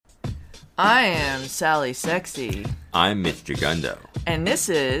I am Sally Sexy. I'm Mitch Jagundo. And this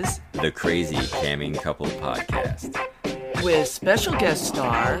is the Crazy Camming Couple Podcast. With special guest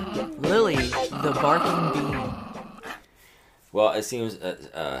star, Lily the Barking Bean. Well, it seems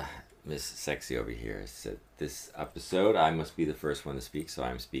Miss Sexy over here said this episode I must be the first one to speak, so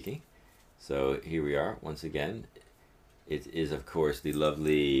I'm speaking. So here we are once again. It is, of course, the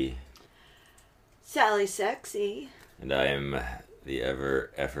lovely Sally Sexy. And I am the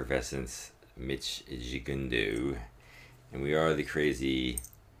ever effervescent Mitch Jagundo. And we are the Crazy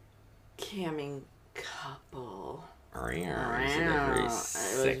Camming Couple. Very It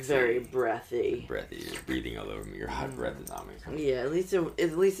sexy. was very breathy. Breathy. You're breathing all over me. Your hot breath is on me. Yeah, at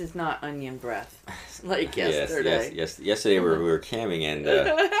least it's not onion breath like yesterday. Yes. Yesterday we were camming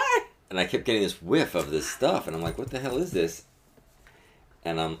and I kept getting this whiff of this stuff and I'm like, what the hell is this?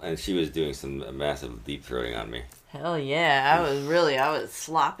 And she was doing some massive deep throating on me. Hell yeah, I was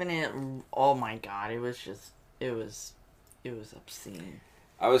slopping it. Oh my god, it was obscene.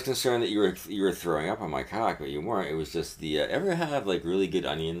 I was concerned that you were throwing up on my cock, but you weren't. It was just the ever have like really good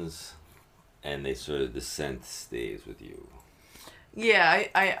onions, and the scent stays with you. Yeah,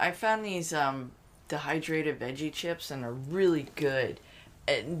 I found these dehydrated veggie chips and they're really good.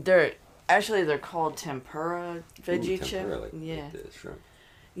 And they're called tempura veggie tempura, chip. Like the shrimp.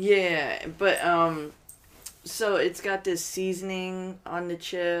 Yeah, but so it's got this seasoning on the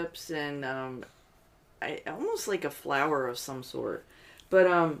chips and almost like a flour of some sort.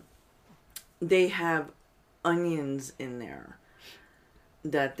 But they have onions in there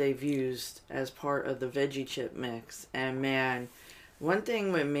that they've used as part of the veggie chip mix. And man, one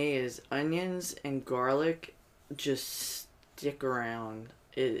thing with me is onions and garlic just stick around.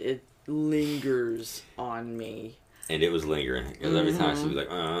 It lingers on me. And it was lingering. Because every time she was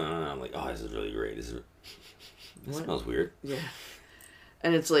like, I'm like, oh, this is really great. This smells weird. Yeah.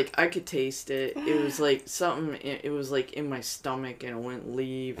 And it's like, I could taste it. It was like something, it was like in my stomach and it wouldn't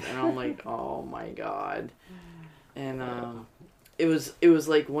leave. And I'm like, oh my god. And it was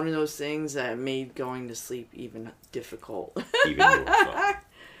like one of those things that made going to sleep even difficult. Even more fun.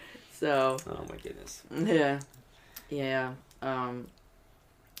 So. Oh my goodness. Yeah. Yeah.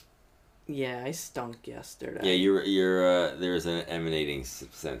 Yeah, I stunk yesterday. Yeah, you're there was an emanating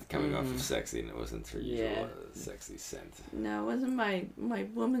scent coming off of Sexy, and it wasn't her usual sexy scent. No, it wasn't my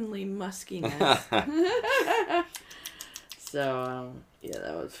womanly muskiness. So, yeah,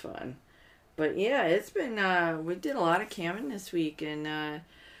 that was fun. But yeah, it's been, we did a lot of camming this week, and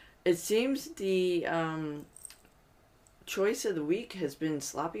it seems the choice of the week has been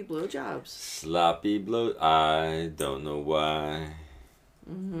sloppy blowjobs. Sloppy blow. I don't know why.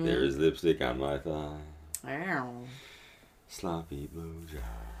 Mm-hmm. There is lipstick on my thigh. Ow. Sloppy blowjob.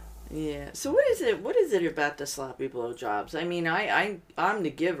 Yeah. So what is it about the sloppy blowjobs? I mean, I'm the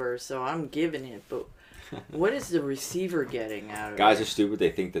giver, so I'm giving it, but what is the receiver getting out of Guys it? are stupid.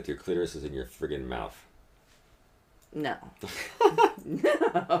 They think that your clitoris is in your friggin' mouth. No.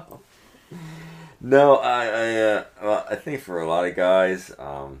 No. No, I think for a lot of guys,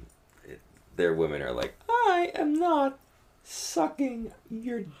 their women are like, I am not sucking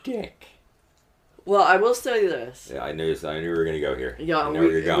your dick. Well, I will say this. Yeah, I knew we were gonna go here. Yeah,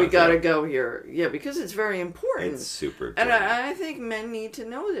 we gotta go here. Yeah, because it's very important. It's super important. And I think men need to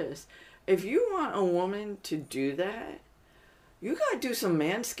know this. If you want a woman to do that, you gotta do some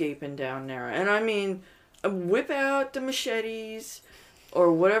manscaping down there. And I mean, whip out the machetes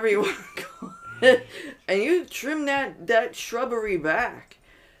or whatever you want to call it, and you trim that shrubbery back.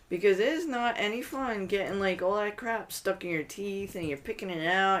 Because it is not any fun getting like all that crap stuck in your teeth and you're picking it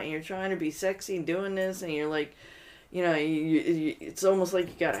out and you're trying to be sexy doing this and you're like, you know, it's almost like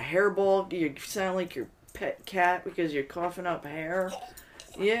you got a hairball. You sound like your pet cat because you're coughing up hair.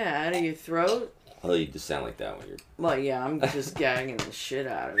 Yeah, out of your throat. Although you just sound like that when you're... Well, yeah, I'm just gagging the shit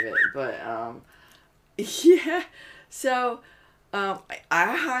out of it. But, yeah. So, I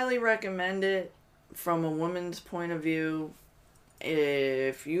highly recommend it from a woman's point of view.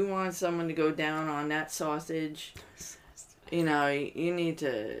 If you want someone to go down on that sausage, you know, you need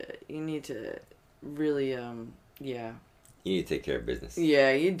to really, yeah. You need to take care of business.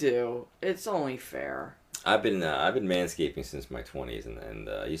 Yeah, you do. It's only fair. I've been manscaping since my 20s, and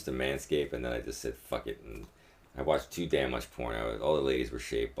I used to manscape, and then I just said fuck it, and I watched too damn much porn. All the ladies were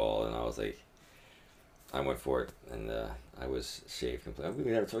shaved bald, and I was like, I went for it, and I was shaved completely.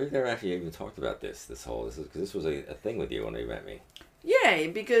 We've never actually even talked about this because this was a thing with you when you met me. Yeah,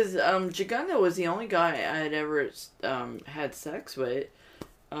 because Jagundo was the only guy I had ever had sex with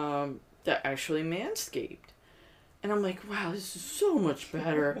that actually manscaped. And I'm like, wow, this is so much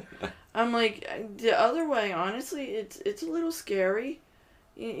better. I'm like, the other way, honestly, it's a little scary.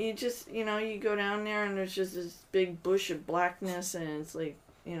 you just, you go down there and there's just this big bush of blackness, and it's like,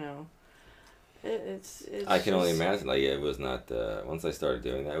 it's I can only imagine. Like, it was not. Once I started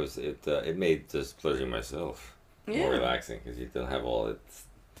doing that, it made just pleasuring myself more relaxing, because you don't have all that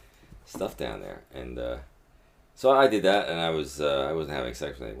stuff down there. And so I did that, and I wasn't having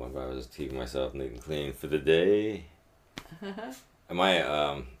sex with anyone, but I was just keeping myself neat and clean for the day. And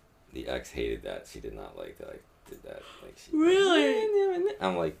my the ex hated that. She did not like that I did that. Like, she, really?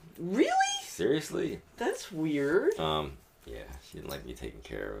 I'm like, really? Seriously? That's weird. Yeah, she didn't like me taking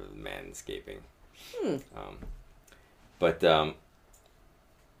care of manscaping. Hmm. But I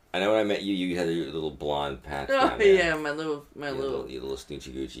know when I met you, you had your little blonde patch down there. Yeah, my little your little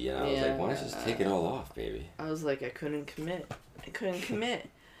Snoochie Gucci, and I was like, why don't you just take it all off, baby? I was like, I couldn't commit.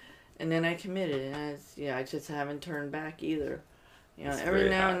 And then I committed, and I just haven't turned back either. It's every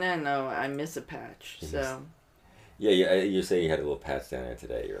now hot. and then, though, I miss a patch. So. Yeah, you're saying you had a little patch down there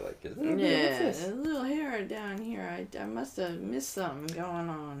today. You're like, a little hair down here. I must have missed something going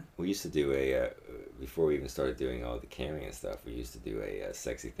on. We used to do before we even started doing all the camming and stuff, we used to do a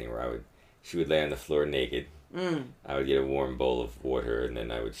sexy thing where she would lay on the floor naked. I would get a warm bowl of water, and then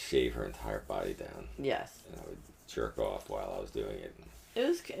I would shave her entire body down. Yes. And I would jerk off while I was doing it. It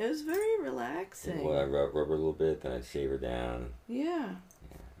was very relaxing. Well, I rub her a little bit, then I'd shave her down. Yeah.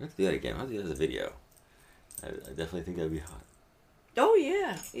 I have to do that again. I'll do that as a video. I definitely think that'd be hot. Oh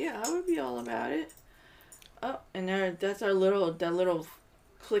yeah, I would be all about it. Oh, and that little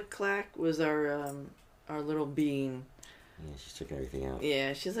click clack was our little bean. Yeah, she's checking everything out.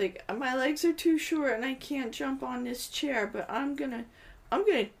 Yeah, she's like, my legs are too short and I can't jump on this chair, but I'm gonna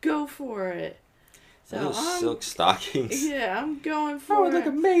go for it. So silk stockings. Yeah, I'm going for it. It look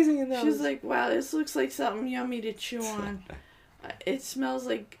amazing in those. She's like, wow, this looks like something yummy to chew on. It smells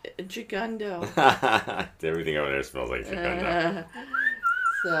like Jagundo. Everything over there smells like Jagundo.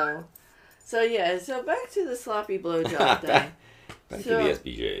 So back to the sloppy blowjob thing. Back to the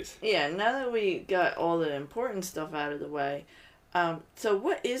SBJs. Yeah, now that we got all the important stuff out of the way, so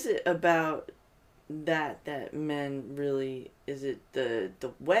what is it about that men really, is it the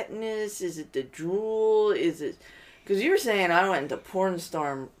wetness, is it the drool, is it... Because you were saying I went into porn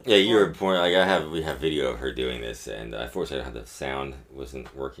star. Yeah, you were porn. Like we have video of her doing this, and unfortunately, the sound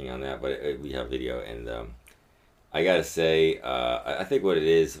wasn't working on that. But we have video, and I gotta say, I think what it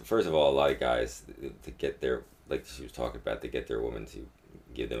is. First of all, a lot of guys to get their, like she was talking about, to get their woman to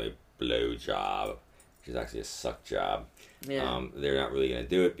give them a blow job, which is actually a suck job. Yeah. They're not really gonna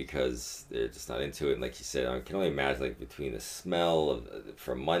do it because they're just not into it. And like you said, I can only imagine, like, between the smell of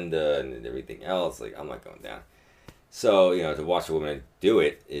from Munda and everything else. Like, I'm not going down. So, to watch a woman do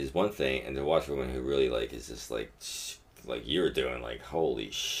it is one thing, and to watch a woman who really, like, is just, like you're doing, like,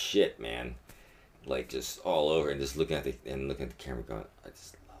 holy shit, man. Like, just all over, and just looking at the camera going, I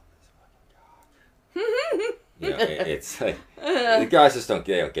just love this fucking dog. It's like, the guys just don't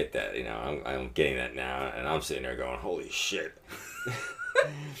get that, I'm getting that now, and I'm sitting there going, holy shit.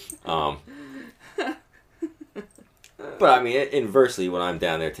 But I mean, inversely, when I'm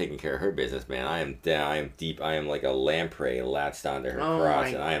down there taking care of her business, man, I am deep. I am like a lamprey latched onto her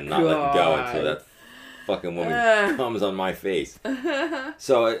crotch, and I am not letting go until that fucking woman comes on my face.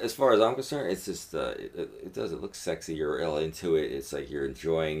 So as far as I'm concerned, it's just it looks sexy. You're all into it. It's like you're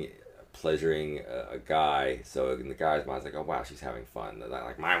enjoying pleasuring a guy. So in the guy's mind's like, oh wow, she's having fun. Not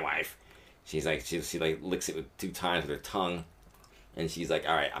like my wife. She's like she like licks it with 2 times with her tongue, and she's like,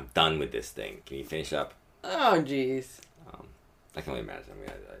 all right, I'm done with this thing. Can you finish up? Oh, jeez. I can only imagine. I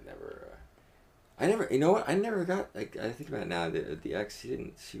mean, I never, you know what? I never got, like, I think about it now, the ex,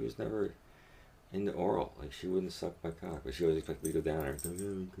 she was never into oral. Like, she wouldn't suck my cock, but she always expected me to go down there. Go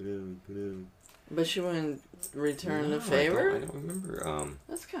down. But she wouldn't return the favor? I don't remember.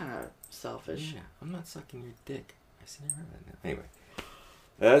 That's kind of selfish. Yeah, I'm not sucking your dick. I see never remember that now. Anyway.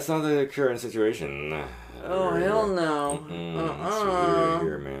 That's not the current situation. Oh, hell no. So we're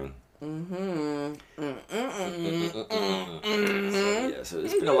here, man. So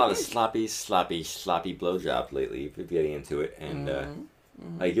it's been a lot of sloppy blowjobs lately. If you're getting into it, and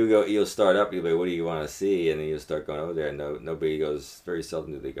like you'll start up, you'll be, what do you want to see, and then you'll start going over there, and nobody goes. Very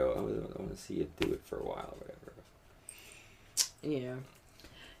seldom do they go, oh, I want to see you do it for a while, or whatever.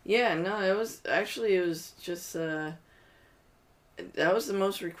 Yeah. No, it was just that was the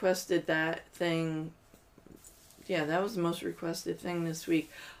most requested thing. Yeah, that was the most requested thing this week.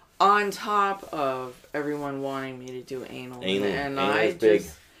 On top of everyone wanting me to do anal. And I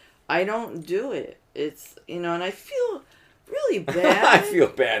don't do it. It's, and I feel really bad. I feel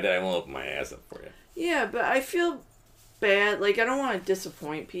bad that I won't open my ass up for you. Yeah, but I feel bad. Like, I don't want to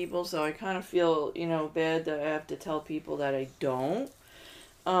disappoint people, so I kind of feel, bad that I have to tell people that I don't.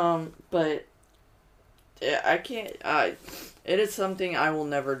 But I can't. It is something I will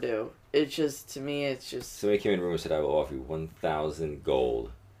never do. It's just, to me, it's just. Somebody came in the room and said, "I will offer you 1,000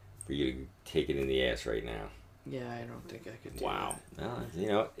 gold for you to take it in the ass right now." Yeah, I don't think I could do Wow. that. No, you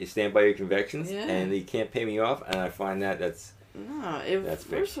know, you stand by your convictions, Yeah. and you can't pay me off, and I find that's. No, That's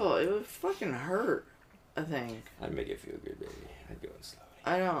big. first of all, it would fucking hurt. I think. I'd make it feel good, baby. I'd go in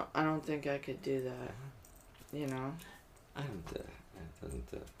slowly. I don't think I could do that. You know. I don't. It doesn't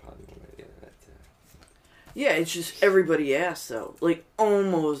bother me one way or the other. Yeah, it's just everybody asks though. Like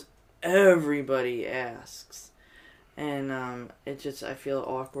almost everybody asks, and it just, I feel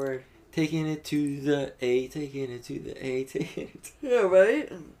awkward. Taking it to the A, taking it to the A, taking it. Yeah, right.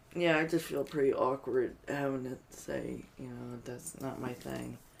 Yeah, I just feel pretty awkward having to say, that's not my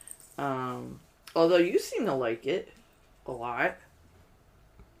thing. Although you seem to like it a lot.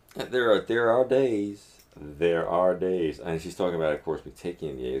 There are days. There are days, and she's talking about, of course, me taking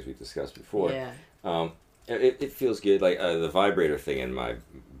in the A, as we discussed before. Yeah. It feels good. Like the vibrator thing in my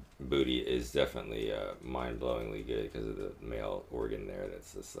booty is definitely mind-blowingly good because of the male organ there.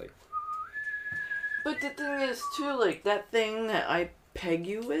 That's just like. But the thing is too, like that thing that I peg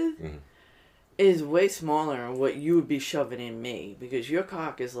you with Mm-hmm. is way smaller than what you would be shoving in me, because your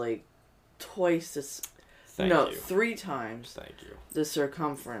cock is like twice this. Thank you. 3 times. Thank you. The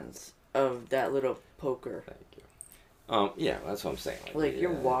circumference of that little poker. Thank you. Yeah, that's what I'm saying. Like,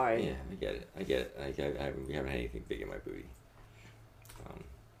 you're wide. Yeah, I get it. We haven't had anything big in my booty.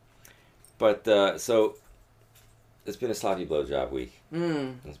 So it's been a sloppy blowjob week.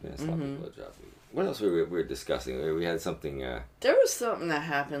 It's been a sloppy blowjob week. What else we were discussing? We had something. There was something that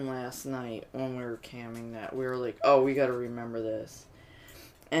happened last night when we were camming that we were like, oh, we got to remember this.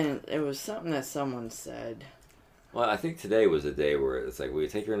 And it was something that someone said. Well, I think today was a day where it's like we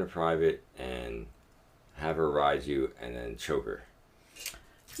take her into private and have her ride you and then choke her.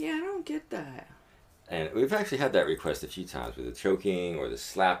 Yeah, I don't get that. And we've actually had that request a few times with the choking or the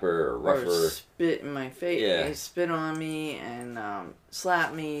slapper or rougher. Or spit in my face. Yeah. They spit on me and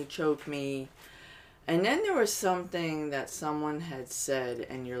slap me, choke me. And then there was something that someone had said,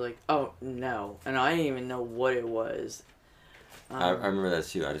 and you're like, oh, no. And I didn't even know what it was. I remember that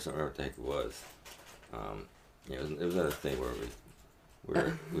too. I just don't remember what the heck it was. It was another thing where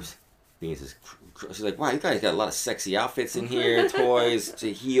it was being this. She's like, wow, you guys got a lot of sexy outfits in here, toys,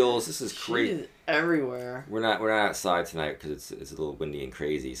 heels. This is crazy. She's everywhere. We're not outside tonight because it's a little windy and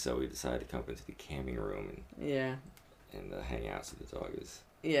crazy. So we decided to come up into the camping room and hang out. So the dog is.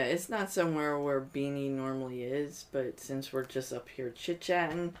 Yeah, it's not somewhere where Beanie normally is, but since we're just up here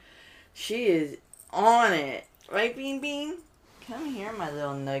chit-chatting, she is on it. Right, Bean? Come here, my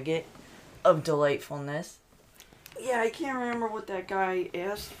little nugget of delightfulness. Yeah, I can't remember what that guy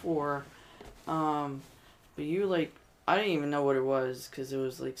asked for, but you, I didn't even know what it was, because it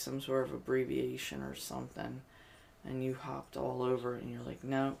was, some sort of abbreviation or something, and you hopped all over it, and you're like,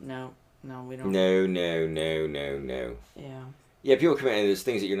 no, we don't. No. Yeah. Yeah, people come in and there's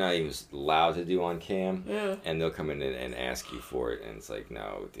things that you're not even allowed to do on cam. Yeah. And they'll come in and ask you for it. And it's like,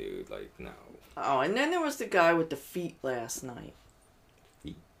 no, dude, no. Oh, and then there was the guy with the feet last night.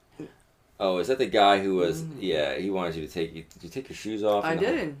 Feet? Oh, is that the guy who was, yeah, he wanted you to take your shoes off? I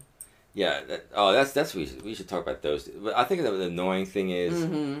did. Yeah, that's we should talk about those. But I think the annoying thing is,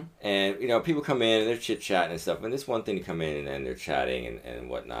 and, people come in and they're chit-chatting and stuff. And it's one thing to come in and they're chatting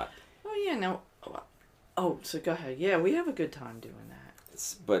and whatnot. Oh, yeah, no. Oh, so go ahead. Yeah, we have a good time doing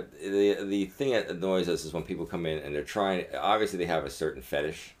that. But the thing that annoys us is when people come in and they're trying. Obviously, they have a certain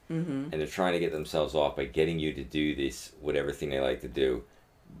fetish, and they're trying to get themselves off by getting you to do this whatever thing they like to do,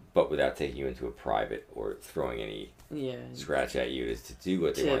 but without taking you into a private or throwing any scratch at you to do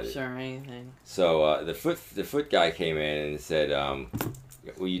what they want to do. Tips or anything. So the foot guy came in and said,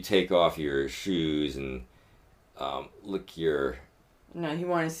 "Will you take off your shoes and lick your?" No, he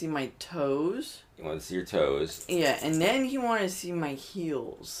wanted to see my toes. He wanted to see your toes. Yeah, and then he wanted to see my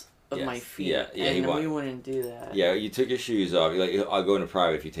heels of my feet. Yeah, and we wouldn't do that. Yeah, you took your shoes off. You're like, I'll go into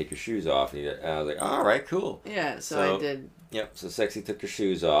private if you take your shoes off. And I was like, all right, cool. Yeah, so I did. Yep, so Sexy took her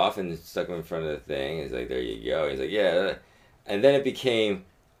shoes off and stuck them in front of the thing. He's like, there you go. He's like, yeah. And then it became,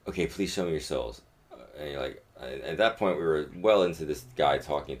 okay, please show me your soles. And you're like, at that point, we were well into this guy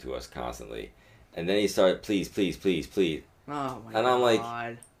talking to us constantly. And then he started, please. Oh my god. And I'm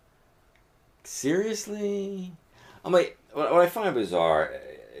like, seriously? I'm like, what I find bizarre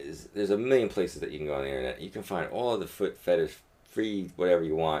is there's a million places that you can go on the internet. You can find all of the foot fetish, free, whatever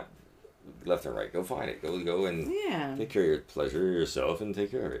you want, left and right. Go find it. Go and take care of your pleasure yourself and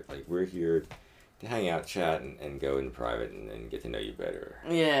take care of it. Like, we're here hang out, chat, and go in private and get to know you better.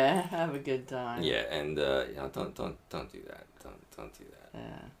 Yeah, have a good time. Yeah, and don't do that. Don't do that.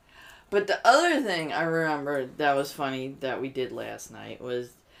 Yeah. But the other thing I remember that was funny that we did last night was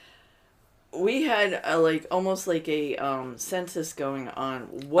we had almost like a census going on.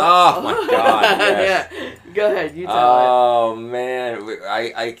 What? Oh my God! Yes. Yeah, go ahead. You tell Oh man,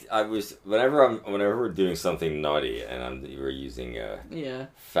 I was whenever we're doing something naughty and we're using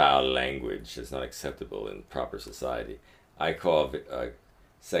foul language that's not acceptable in proper society. I call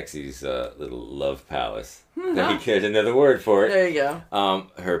Sexy's little love palace. That he cares another word for it. There you go.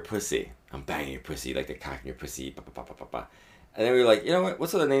 Her pussy. I'm banging your pussy like the cock in your pussy. Pa, pa, pa, pa, pa. And then we were like, you know what?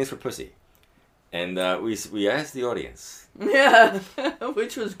 What's other names for pussy? And we asked the audience. Yeah,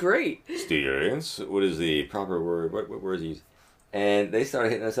 which was great. The audience, what is the proper word? What words use? And they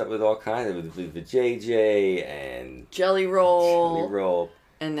started hitting us up with all kinds of with VaJayJay and Jelly Roll. Jelly Roll.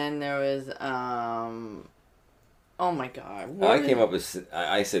 And then there was oh my God! I came up with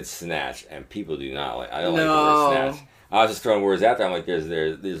I said snatch, and people do not like. I don't like the word snatch. I was just throwing words out there. I'm like,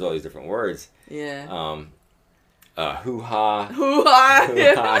 there's all these different words. Yeah. Hoo-ha. Hoo-ha.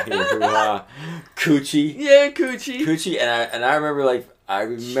 Hoo-ha. Coochie. Yeah, coochie. Coochie, and I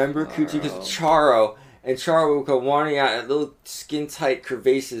remember coochie because Charo would go wandering out at little skin-tight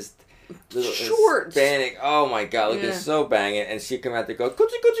curvaceous little shorts. Hispanic. Oh my God, looking so banging, and she'd come out there go coochie,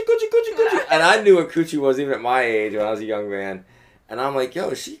 coochie, coochie, coochie, coochie. And I knew what coochie was even at my age when I was a young man. And I'm like,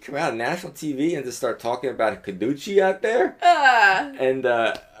 yo, she come out on national TV and just start talking about Caducci out there? And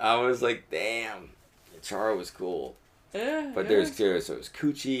I was like, damn. Charo was cool. Yeah. But there's so it was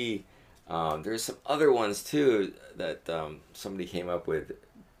Coochie. There's some other ones too that somebody came up with.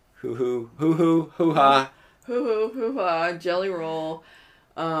 Hoo ha. Hoo ha. Jelly Roll.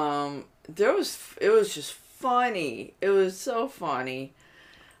 It was just funny. It was so funny.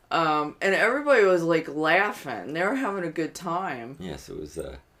 And everybody was like laughing. They were having a good time. Yes, it was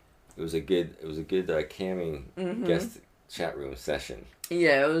a good camming guest chat room session.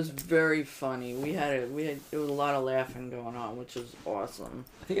 Yeah, it was very funny. There was a lot of laughing going on, which was awesome.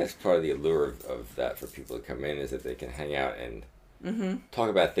 I think that's part of the allure of that for people to come in is that they can hang out and talk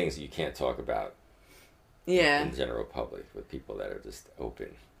about things that you can't talk about. Yeah. In general public with people that are just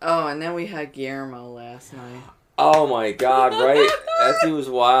open. Oh, and then we had Guillermo last night. Oh my God! Right, that dude was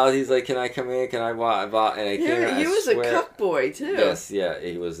wild. He's like, "Can I come in? Can I?" And I came in. He was a cuck boy too. Yes, yeah,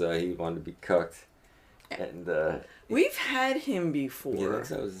 he was. He wanted to be cucked, and we've had him before. You think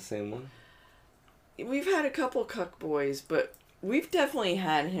that was the same one? We've had a couple cuck boys, but we've definitely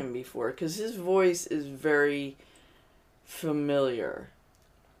had him before because his voice is very familiar.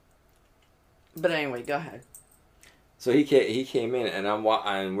 But anyway, go ahead. So he came in, and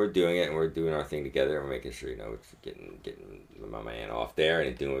we're doing it, and we're doing our thing together, and we're making sure, it's getting my man off there,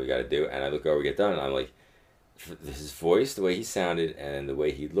 and doing what we got to do. And I look over, we get done, and I'm like, his voice, the way he sounded, and the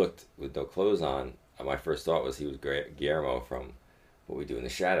way he looked with no clothes on, my first thought was he was Guillermo from What We Do in the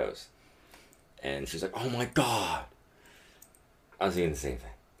Shadows. And she's like, oh my God. I was thinking the same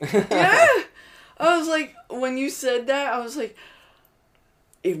thing. Yeah. I was like, when you said that, I was like,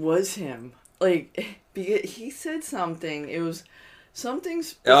 it was him. Like, he said something. It was something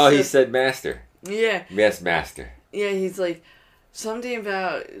specific. Oh, he said master. Yeah. Yes, master. Yeah, he's like, something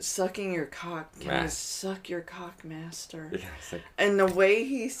about sucking your cock. Can I suck your cock, master? Yeah, like, and the way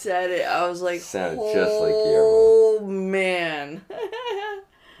he said it, I was like, sounded just like Guillermo. Oh, man.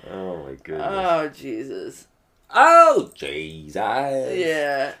 Oh, my goodness. Oh, Jesus. Oh, Jesus.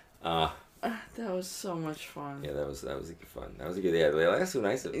 Yeah. That was so much fun. Yeah, that was a good fun. That was a good. Yeah, the last 2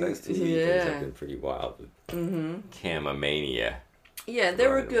 weeks have been pretty wild. Camamania. Yeah, they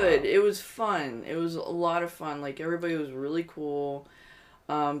were good. It was fun. It was a lot of fun. Like everybody was really cool.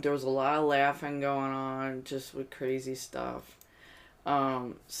 There was a lot of laughing going on, just with crazy stuff.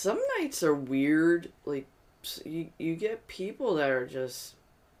 Some nights are weird. Like you get people that are just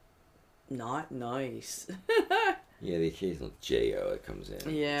not nice. Yeah, the occasional J.O. that comes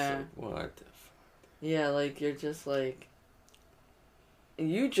in. Yeah. Like, what the fuck? Yeah, like, you're just like...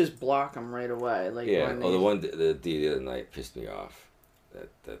 You just block them right away. Like, yeah, the dude the other night pissed me off.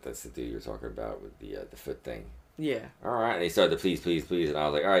 That's the dude you were talking about with the foot thing. Yeah. All right, and he started to please, and I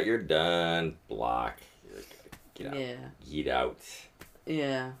was like, all right, you're done. Block. Get out. Yeah. Get out.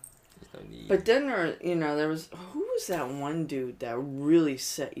 Yeah. There's no need. But then there was... Who was that one dude that really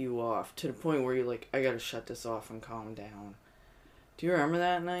set you off to the point where you're like, I gotta shut this off and calm down? Do you remember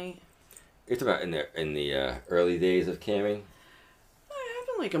that night? You're talking about in the early days of camming? It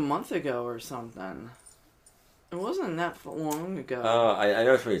happened like a month ago or something. It wasn't that long ago. Oh, I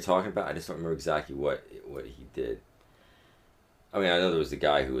know what you're talking about. I just don't remember exactly what he did. I mean, I know there was the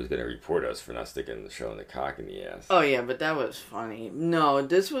guy who was going to report us for not showing the cock in the ass. Oh, yeah, but that was funny. No,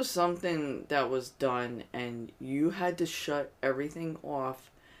 this was something that was done, and you had to shut everything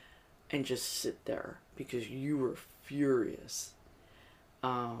off and just sit there because you were furious.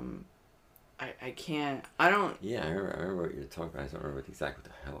 I can't, I don't... Yeah, I remember what you're talking about. I don't remember exactly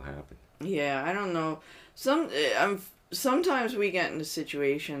what the hell happened. Yeah, I don't know. Sometimes we get into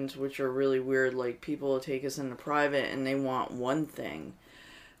situations which are really weird, like people will take us into private and they want one thing.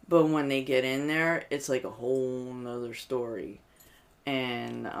 But when they get in there, it's like a whole nother story.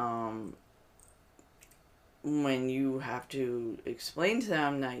 And when you have to explain to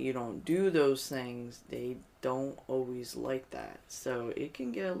them that you don't do those things, they don't always like that. So it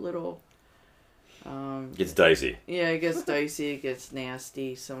can get a little... Gets dicey. Yeah, it gets dicey. It gets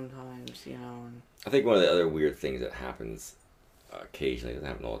nasty sometimes, you know. And... I think one of the other weird things that happens occasionally, doesn't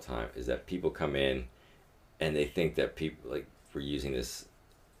happen all the time, is that people come in and they think that people, like, we're using this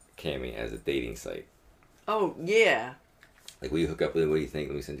camming as a dating site. Oh, yeah. Like, we hook up with it, what do you think?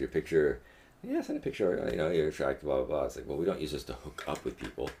 Let me send you a picture. Yeah, send a picture. You know, you're attracted, blah, blah, blah. It's like, well, we don't use this to hook up with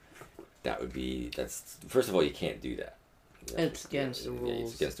people. That's, first of all, you can't do that. You know, it's against the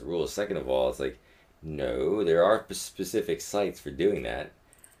rules. It's against the rules. Second of all, it's like, no, there are specific sites for doing that.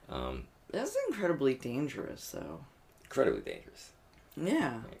 That's incredibly dangerous, though. Incredibly dangerous.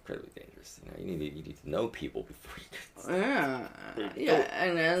 Yeah. Incredibly dangerous. You know, you need to know people before you. Yeah,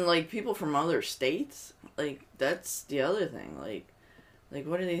 and like people from other states, like that's the other thing. Like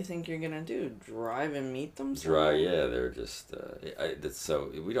what do they think you're gonna do? Drive and meet them? Yeah, they're just.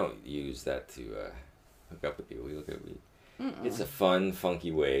 So we don't use that to hook up with people. It's a fun, funky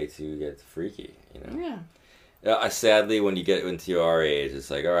way to get freaky, you know? Yeah. Sadly, when you get into our age,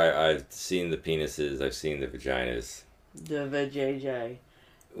 it's like, all right, I've seen the penises, I've seen the vaginas. The VaJayJay.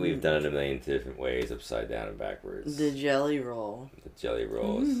 We've done it a million different ways, upside down and backwards. The jelly roll. The jelly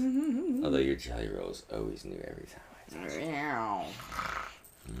rolls. Although your jelly rolls always new every time I touch it.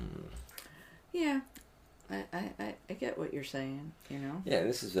 Yeah. I get what you're saying, you know? Yeah,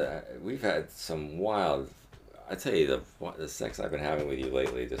 this is, we've had some wild... I tell you, the sex I've been having with you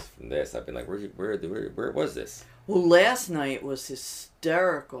lately, just from this, I've been like, where was this? Well, last night was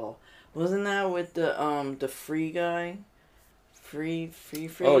hysterical. Wasn't that with the free guy? Free?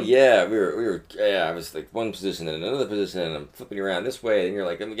 Oh yeah, we were. Yeah, I was like one position and another position, and I'm flipping you around this way, and you're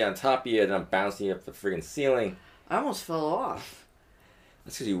like, let me get on top of you, and I'm bouncing you up the friggin' ceiling. I almost fell off.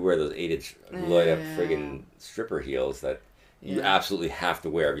 That's because you wear those 8-inch light up friggin' stripper heels that you absolutely have to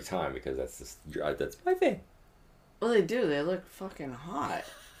wear every time because that's my thing. Well, they do. They look fucking hot.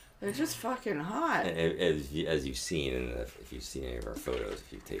 They're just fucking hot. As you've seen, and if you've seen any of our photos,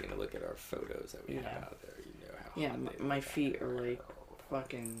 if you've taken a look at our photos that we have out there, you know how hot they my look. feet are like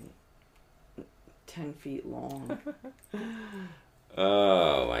fucking 10 feet long.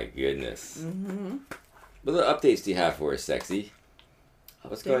 Oh, my goodness. Mm-hmm. What other updates do you have for us, Sexy?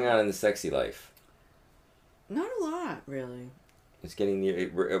 What's going on in the sexy life? Not a lot, really. It's getting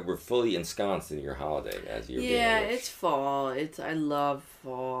near. We're fully ensconced in your holiday as you're. Yeah, it's fall. I love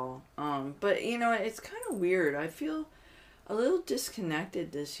fall. But you know, it's kind of weird. I feel a little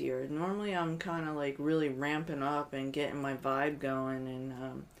disconnected this year. Normally, I'm kind of like really ramping up and getting my vibe going,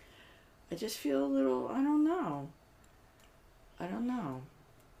 and I just feel a little. I don't know.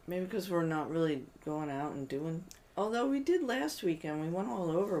 Maybe because we're not really going out and doing. Although we did last weekend, we went all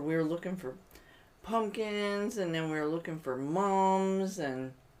over. We were looking for pumpkins, and then we were looking for mums,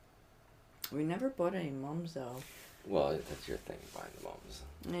 and we never bought any mums though. Well, that's your thing, buying the mums.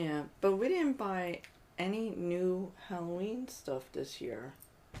 Yeah, but we didn't buy any new Halloween stuff this year.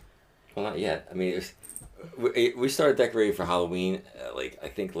 Well, not yet. I mean, we started decorating for Halloween, like I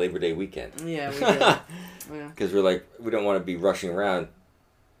think Labor Day weekend. Yeah, we did. Because we're like, we don't want to be rushing around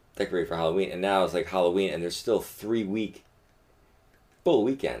decorating for Halloween, and now it's like Halloween, and there's still 3 full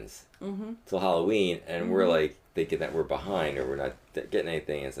weekends till Halloween, and we're like thinking that we're behind or we're not getting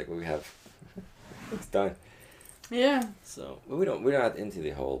anything. And it's like, well, we have it's done. Yeah. So we're not into the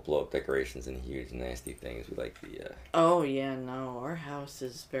whole blow up decorations and huge nasty things. We like the. Oh yeah, no, our house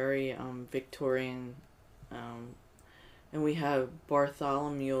is very Victorian, and we have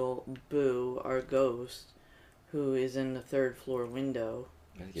Bartholomew Boo, our ghost, who is in the 3rd floor window.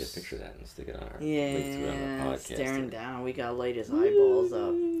 I have to get a picture of that and stick it on our podcast. Staring down. We gotta light his eyeballs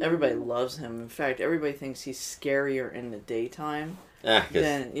up. Everybody loves him. In fact, everybody thinks he's scarier in the daytime. Looks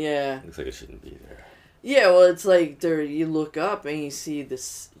like it shouldn't be there. Yeah, well, it's like you look up and you see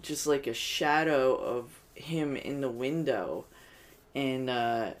this, just like a shadow of him in the window,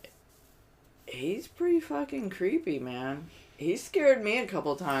 and he's pretty fucking creepy, man. He scared me a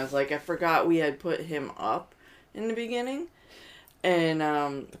couple times. Like, I forgot we had put him up in the beginning. And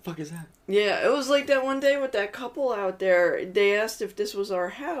the fuck is that? Yeah, it was like that one day with that couple out there. They asked if this was our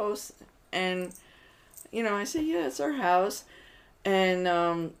house, and I said, yeah, it's our house. And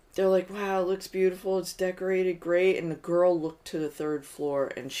they're like, wow, it looks beautiful. It's decorated great. And the girl looked to the third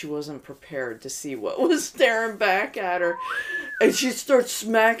floor, and she wasn't prepared to see what was staring back at her. And she starts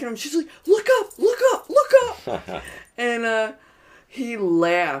smacking him. She's like, look up, look up, look up. And he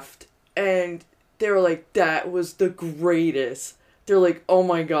laughed, and they were like, that was the greatest. They're like, oh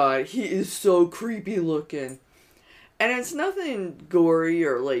my God, he is so creepy looking. And it's nothing gory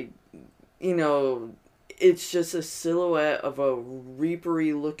or like, it's just a silhouette of a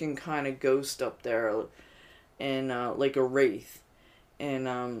reapery looking kind of ghost up there. And like a wraith.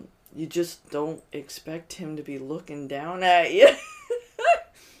 And you just don't expect him to be looking down at you.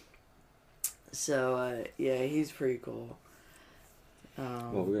 So, yeah, he's pretty cool.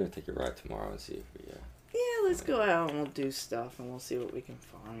 Well, we're going to take a ride tomorrow and see if we... Yeah, let's go out and we'll do stuff and we'll see what we can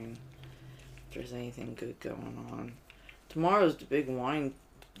find. If there's anything good going on. Tomorrow's the big wine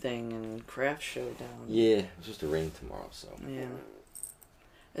thing and craft show down. Yeah, it's supposed to rain tomorrow, so... Yeah.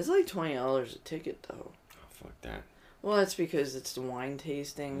 It's like $20 a ticket, though. Oh, fuck that. Well, that's because it's the wine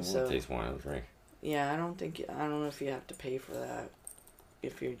tasting, I so... taste wine, I'll drink. Yeah, I don't know if you have to pay for that.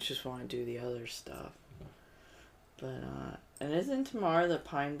 If you just want to do the other stuff. But, and isn't tomorrow the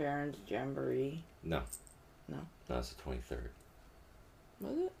Pine Barrens Jamboree? No. No? No, it's the 23rd.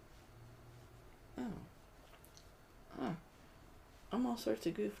 Was it? Oh. Huh. I'm all sorts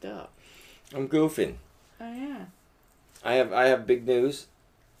of goofed up. I'm goofing. Oh, yeah. I have big news.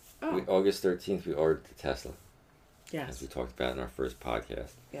 Oh. August 13th, we ordered the Tesla. Yes. As we talked about in our first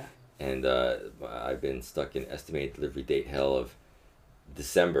podcast. Yeah. And I've been stuck in estimated delivery date hell of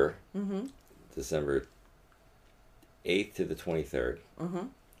December. Mm-hmm. December 8th to the 23rd. Mm-hmm.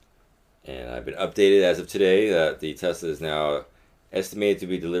 And I've been updated as of today that the Tesla is now estimated to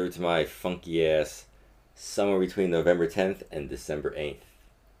be delivered to my funky ass somewhere between November 10th and December 8th.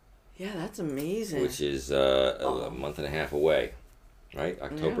 Yeah, that's amazing. Which is a month and a half away. Right?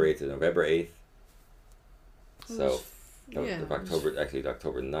 October 8th to November 8th. So, October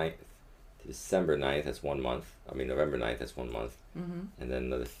 9th to December 9th, that's 1 month. I mean, November 9th, that's 1 month. Mm-hmm. And then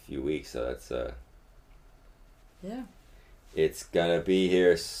another few weeks, so that's... yeah. It's gonna be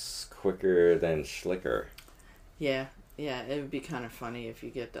here quicker than Schlicker. Yeah. Yeah, it would be kind of funny if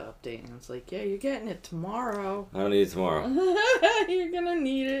you get the update and it's like, yeah, you're getting it tomorrow. I don't need it tomorrow. You're gonna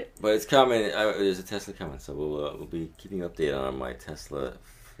need it. But it's coming. There's a Tesla coming, so we'll be keeping you updated on my Tesla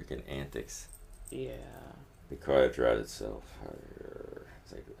freaking antics. Yeah. The car that drives itself.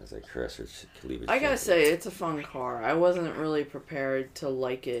 As I crash or leave it. I gotta say, it's a fun car. I wasn't really prepared to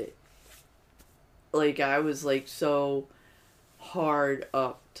like it. Like, I was like so hard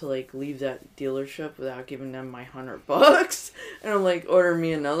up to like leave that dealership without giving them my $100, and I'm like, order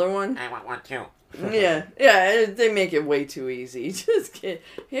me another one. I want one too. yeah, they make it way too easy. Just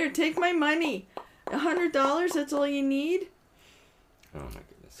here, take my money. $100, that's all you need. Oh my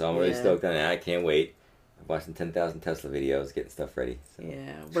goodness! So I'm really stoked on that. I can't wait. I'm watching 10,000 Tesla videos, getting stuff ready. So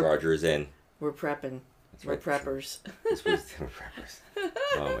yeah, Charger is in. We're prepping. We're preppers. We're preppers.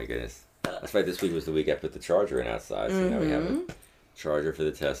 Oh my goodness! That's right. This week was the week I put the charger in outside. So now we have a charger for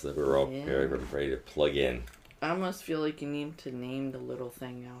the Tesla. We're all prepared. We're ready to plug in. I almost feel like you need to name the little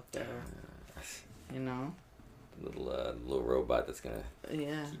thing out there. You know? Little robot that's gonna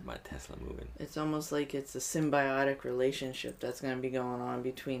keep my Tesla moving. It's almost like it's a symbiotic relationship that's gonna be going on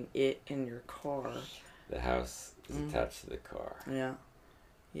between it and your car. The house is attached to the car. Yeah.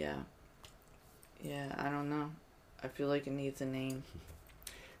 I don't know. I feel like it needs a name.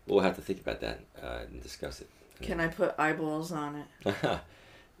 We'll have to think about that and discuss it. Can I put eyeballs on it? You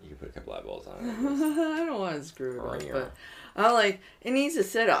can put a couple eyeballs on it. I don't want to screw it up, but I like it needs a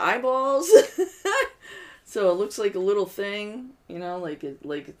set of eyeballs, so it looks like a little thing, you know, like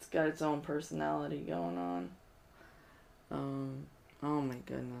it's got its own personality going on. Oh my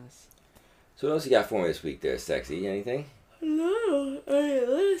goodness. So what else you got for me this week, there, sexy? Anything? No,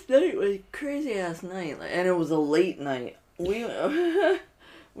 last night was a crazy ass night, and it was a late night. We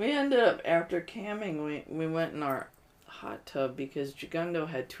ended up, after camming, we went in our hot tub because Jagundo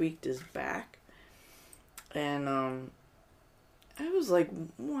had tweaked his back. And it was like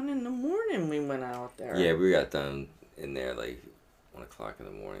 1 a.m. we went out there. Yeah, we got done in there like 1 o'clock in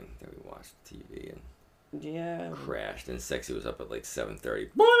the morning. Then we watched TV and crashed. And Sexy was up at like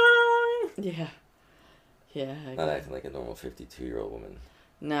 7:30. Yeah. Not acting like a normal 52-year-old woman.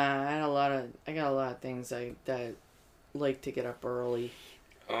 Nah, I got a lot of things that like to get up early.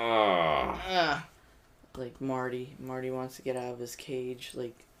 Like Marty wants to get out of his cage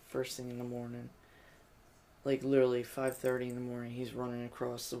like first thing in the morning. Like, literally 5:30 in the morning, he's running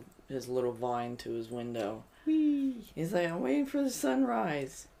across his little vine to his window. Whee! He's like, I'm waiting for the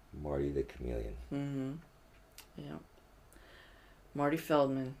sunrise. Marty the Chameleon. Mm-hmm. Yeah. Marty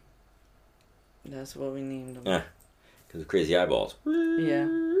Feldman. That's what we named him. Yeah. Because of crazy eyeballs. Yeah.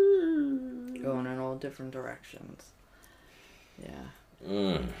 Going in all different directions. Yeah.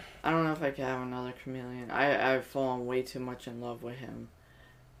 I don't know if I could have another chameleon. I've fallen way too much in love with him.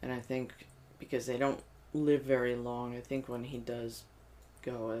 And I think because they don't live very long, I think when he does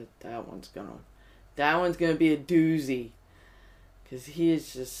go, that one's gonna be a doozy. Because he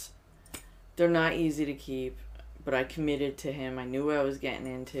is just, they're not easy to keep. But I committed to him. I knew what I was getting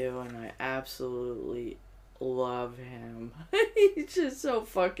into, and I absolutely love him. He's just so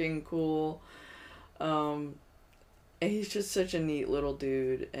fucking cool. And he's just such a neat little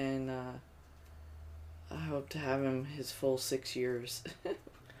dude, and I hope to have him his full 6 years.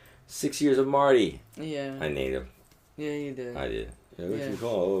 6 years of Marty. Yeah. I named him. Yeah, you did. I did. Yeah, what you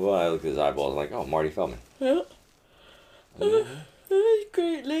call it? Well, I looked at his eyeballs like, oh, Marty Feldman. Yeah.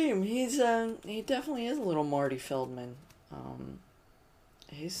 Great name. He's he definitely is a little Marty Feldman.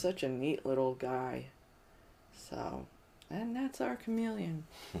 He's such a neat little guy. So, and that's our chameleon.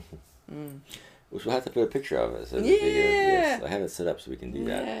 Which we'll have to put a picture of it. So Yeah. Yes, I have it set up so we can do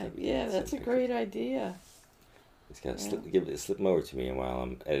that. Yeah, that's a great idea. It's got to slip them over to me, and while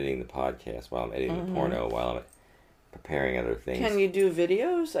I'm editing the podcast, while I'm editing the porno, while I'm preparing other things. Can you do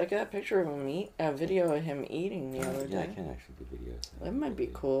videos? I got a picture of him a video of him eating the other day. Yeah, I can actually do videos. That might be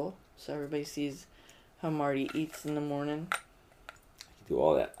cool. So everybody sees how Marty eats in the morning. I can do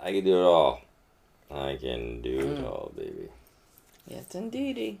all that. I can do it all. I can do it all, baby. Yes,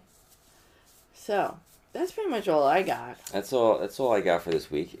 indeedy. So, that's pretty much all I got. That's all I got for this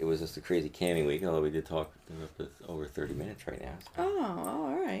week. It was just a crazy camming week, although we did talk for over 30 minutes right now. So. Oh,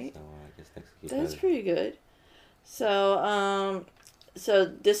 all right. So I guess next week. That's pretty good. So, so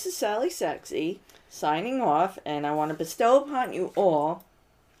this is Sally Sexy signing off, and I want to bestow upon you all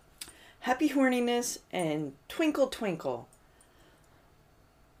happy horniness and twinkle twinkle.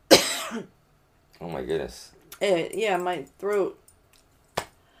 Oh my goodness. Yeah, my throat.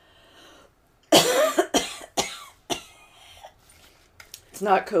 It's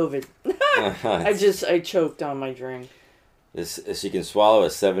not COVID. I choked on my drink. She can swallow a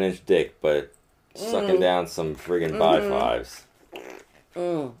 7-inch dick, but sucking down some friggin' bi-fives.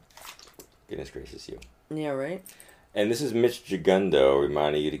 Goodness gracious you. Yeah, right? And this is Mitch Jagundo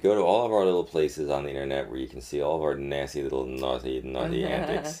reminding you to go to all of our little places on the internet where you can see all of our nasty little naughty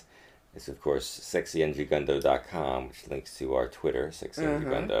antics. It's, of course, sexyandjagundo.com, which links to our Twitter,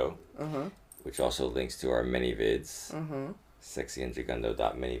 sexyandjagundo, which also links to our many-vids,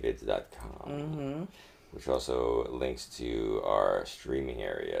 sexyandjagundo.manyvids.com, which also links to our streaming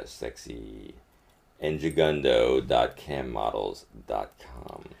area,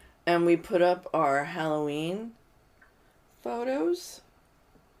 sexyandjagundo.cammodels.com. And we put up our Halloween photos.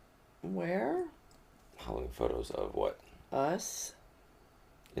 Where? Halloween photos of what? Us.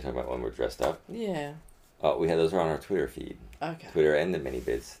 You're talking about when we're dressed up? Yeah. Oh, we had those are on our Twitter feed. Okay. Twitter and the mini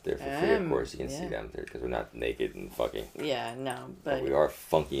vids. They're for free, of course. You can see them there because we're not naked and fucking. Yeah, no, but we are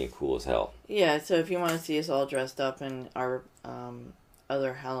funky and cool as hell. Yeah, so if you want to see us all dressed up in our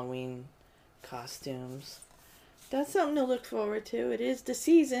other Halloween costumes, that's something to look forward to. It is the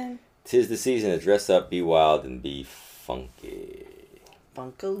season. 'Tis the season to dress up, be wild, and be funky.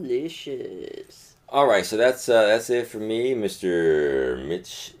 Funkalicious. All right, so that's it for me, Mr.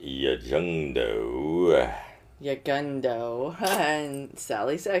 Mitch Jagundo. Jagundo and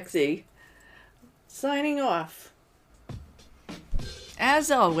Sally Sexy signing off.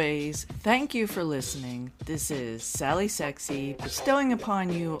 As always, thank you for listening. This is Sally Sexy bestowing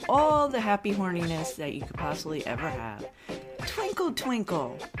upon you all the happy horniness that you could possibly ever have. Twinkle,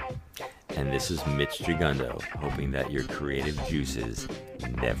 twinkle. And this is Mitch Jagundo, hoping that your creative juices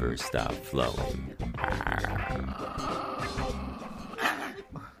never stop flowing.